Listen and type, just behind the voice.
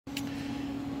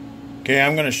Okay,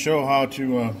 I'm going to show how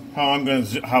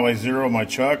I zero my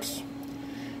chucks.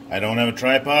 I don't have a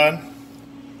tripod,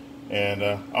 and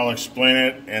I'll explain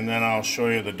it, and then I'll show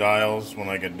you the dials when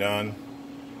I get done,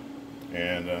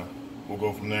 and we'll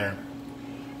go from there.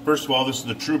 First of all, this is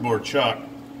the true bore chuck,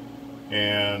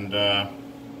 and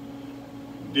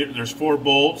there's 4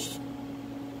 bolts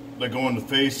that go in the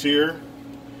face here,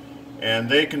 and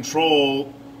they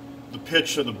control the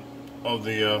pitch of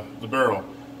the barrel.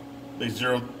 They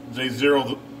zero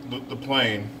the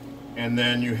plane, and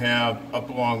then you have up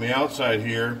along the outside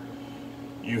here,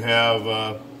 you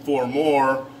have 4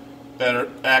 more that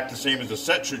act the same as a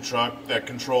set true truck that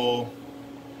control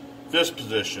this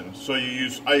position. So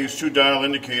I use 2 dial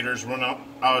indicators, one out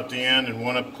at the end and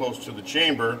one up close to the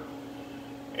chamber,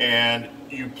 and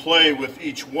you play with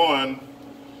each one.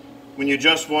 When you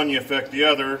adjust one, you affect the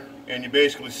other, and you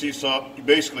basically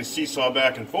seesaw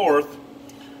back and forth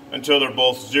until they're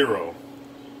both 0.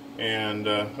 And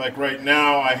like right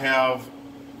now, I have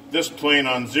this plane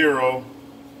on 0,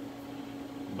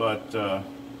 but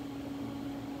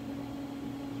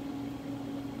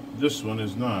this one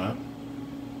is not.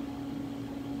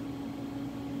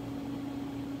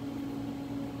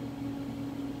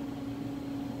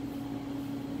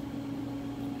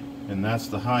 And that's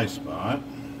the high spot.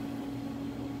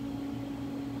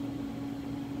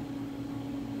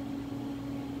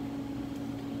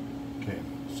 Okay,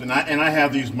 so I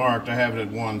have these marked. I have it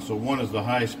at 1, so 1 is the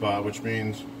high spot, which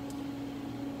means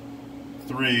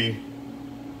 3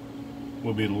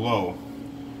 will be the low.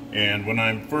 And when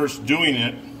I'm first doing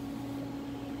it,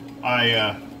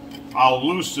 I'll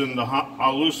loosen the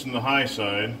high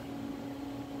side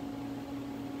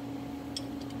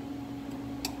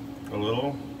a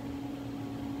little.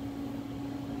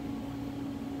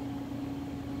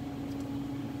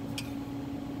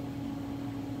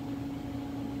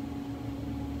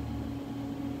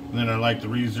 And then I like to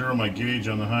re-zero my gauge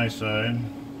on the high side.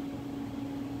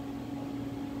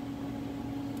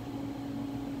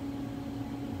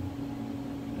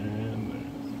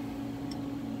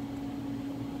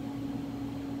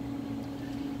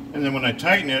 And then when I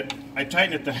tighten it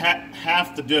to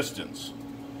half the distance.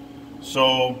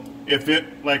 So if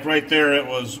it, like right there, it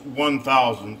was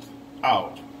 1/1000th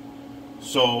out.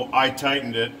 So I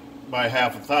tightened it by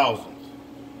 1/1000th.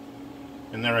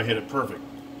 And there I hit it perfect.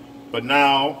 But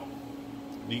now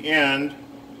the end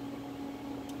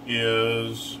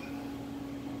is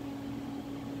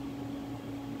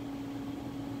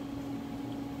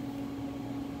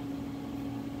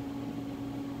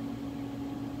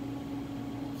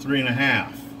three and a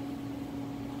half,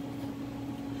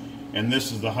 and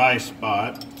this is the high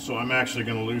spot, so I'm actually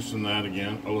going to loosen that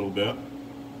again a little bit.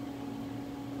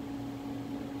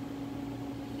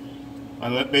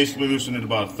 I basically loosen it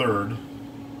about 1/3.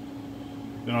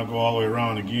 Then I'll go all the way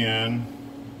around again,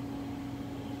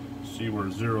 see where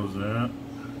 0's at,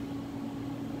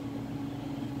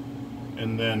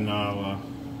 and then I'll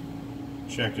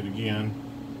check it again.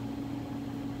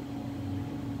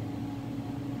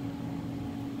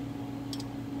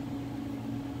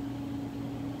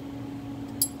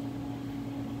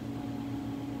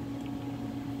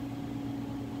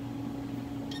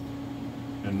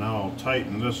 And now I'll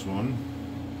tighten this one.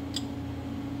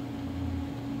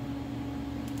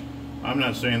 I'm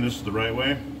not saying this is the right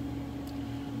way,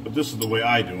 but this is the way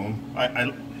I do them.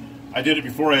 I did it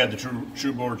before I had the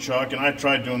true bore chuck, and I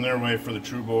tried doing their way for the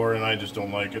true bore, and I just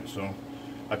don't like it, so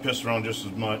I pissed around just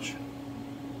as much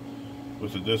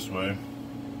with it this way.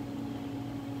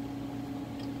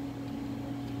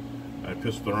 I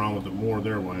pissed around with it more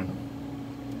their way.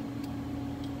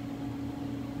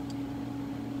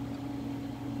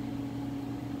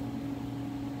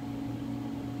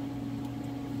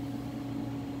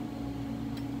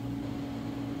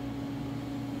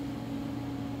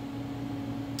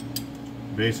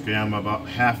 Basically, I'm about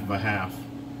half of a half.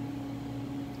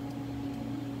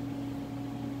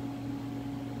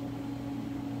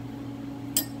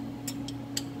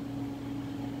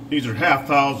 These are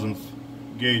 1/1000th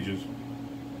gauges.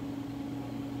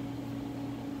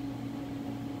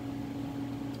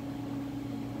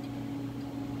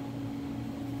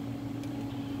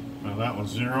 Now that was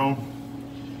 0.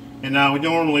 And now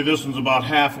normally this one's about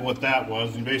half of what that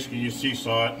was, and basically you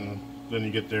seesaw it and then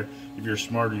you get there. If you're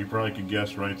smarter, you probably could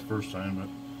guess right the first time, but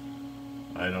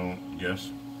I don't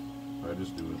guess. I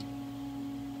just do it.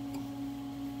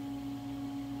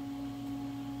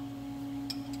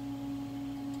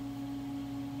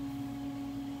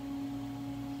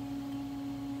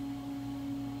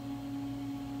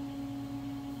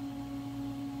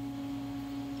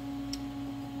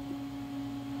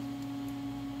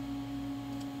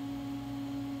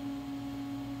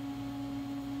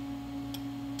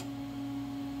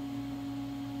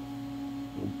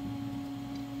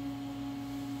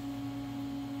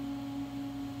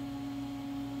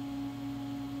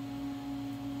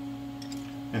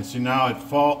 And see, now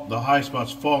the high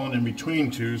spot's fallen in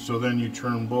between two, so then you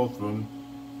turn both of them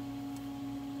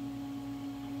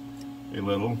a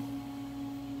little.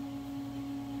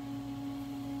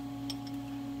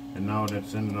 And now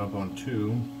that's ended up on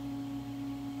 2.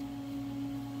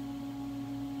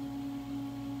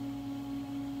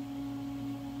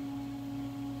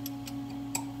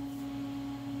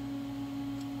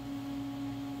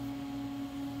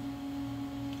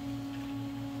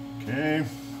 Okay,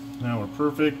 now we're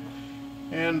perfect.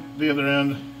 And the other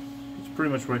end, it's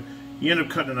pretty much right. You end up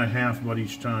cutting it in half about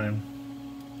each time.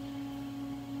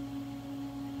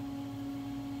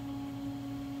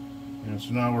 And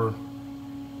so now we're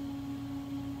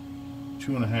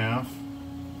 2.5,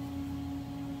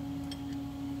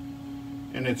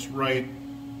 and it's right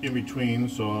in between,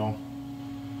 so I'll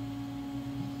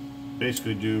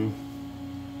basically do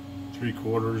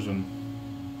 3/4 and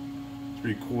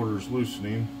 3/4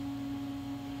 loosening,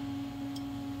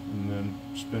 and then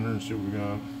spin her and see what we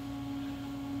got.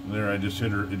 And there, I just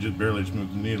hit her, it just barely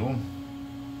moved the needle.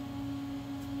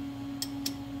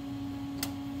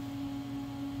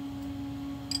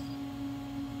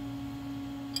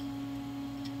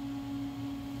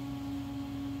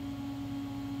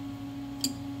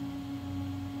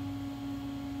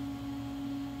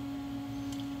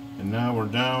 And now we're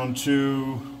down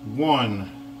to 1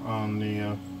 on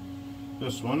the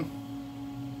this one,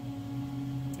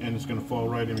 and it's going to fall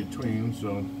right in between.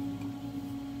 So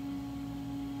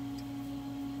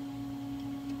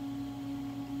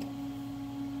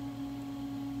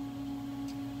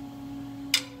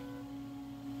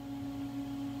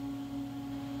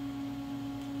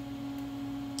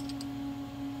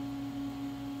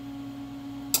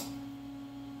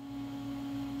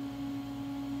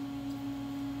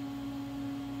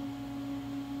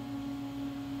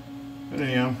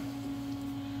anyhow,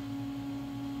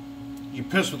 you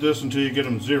piss with this until you get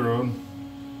them zeroed,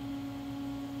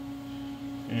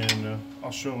 and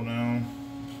I'll show now.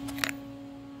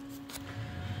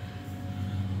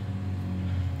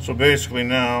 So basically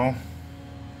now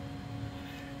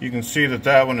you can see that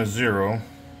that one is 0,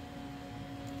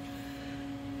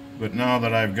 but now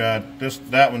that I've got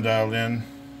that one dialed in,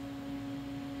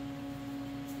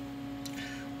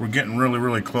 we're getting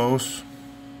really close.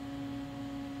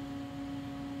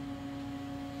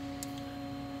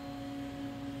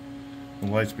 The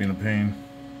light's being a pain.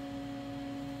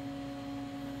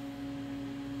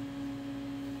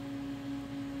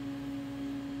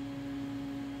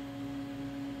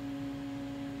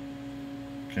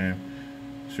 Okay,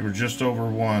 so we're just over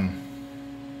 1,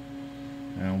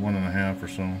 and 1.5 or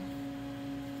so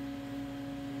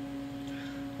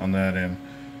on that end.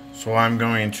 So I'm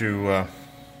going to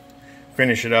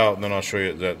finish it out, and then I'll show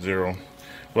you that 0.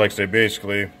 Like I say,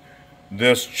 basically,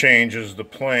 this changes the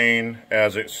plane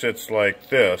as it sits like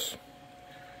this,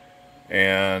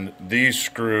 and these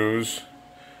screws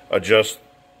adjust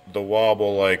the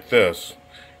wobble like this,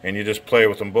 and you just play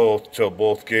with them both till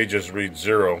both gauges read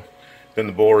 0. Then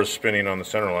the bore is spinning on the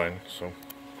center line. So,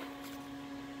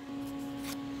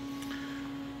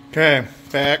 okay,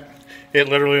 back. It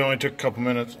literally only took a couple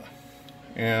minutes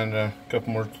and a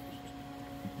couple more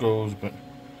goes, but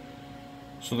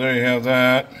so there you have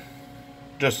that.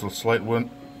 Just a slight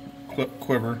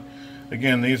quiver.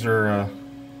 Again, these are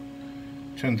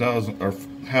 10,000 or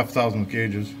half thousand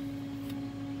gauges.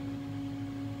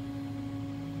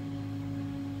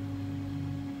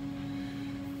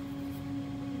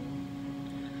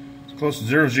 As close to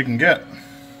 0 as you can get.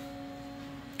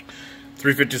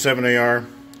 357 AR.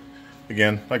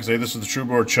 Again, like I say, this is the true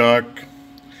bore chuck.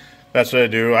 That's what I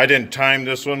do. I didn't time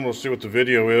this one. We'll see what the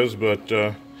video is,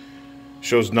 but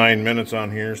shows 9 minutes on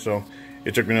here, so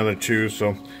it took me another 2,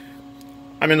 so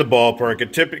I'm in the ballpark.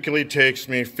 It typically takes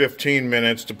me 15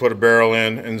 minutes to put a barrel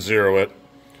in and 0 it,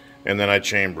 and then I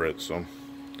chamber it. So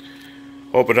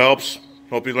hope it helps.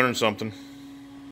 Hope you learned something.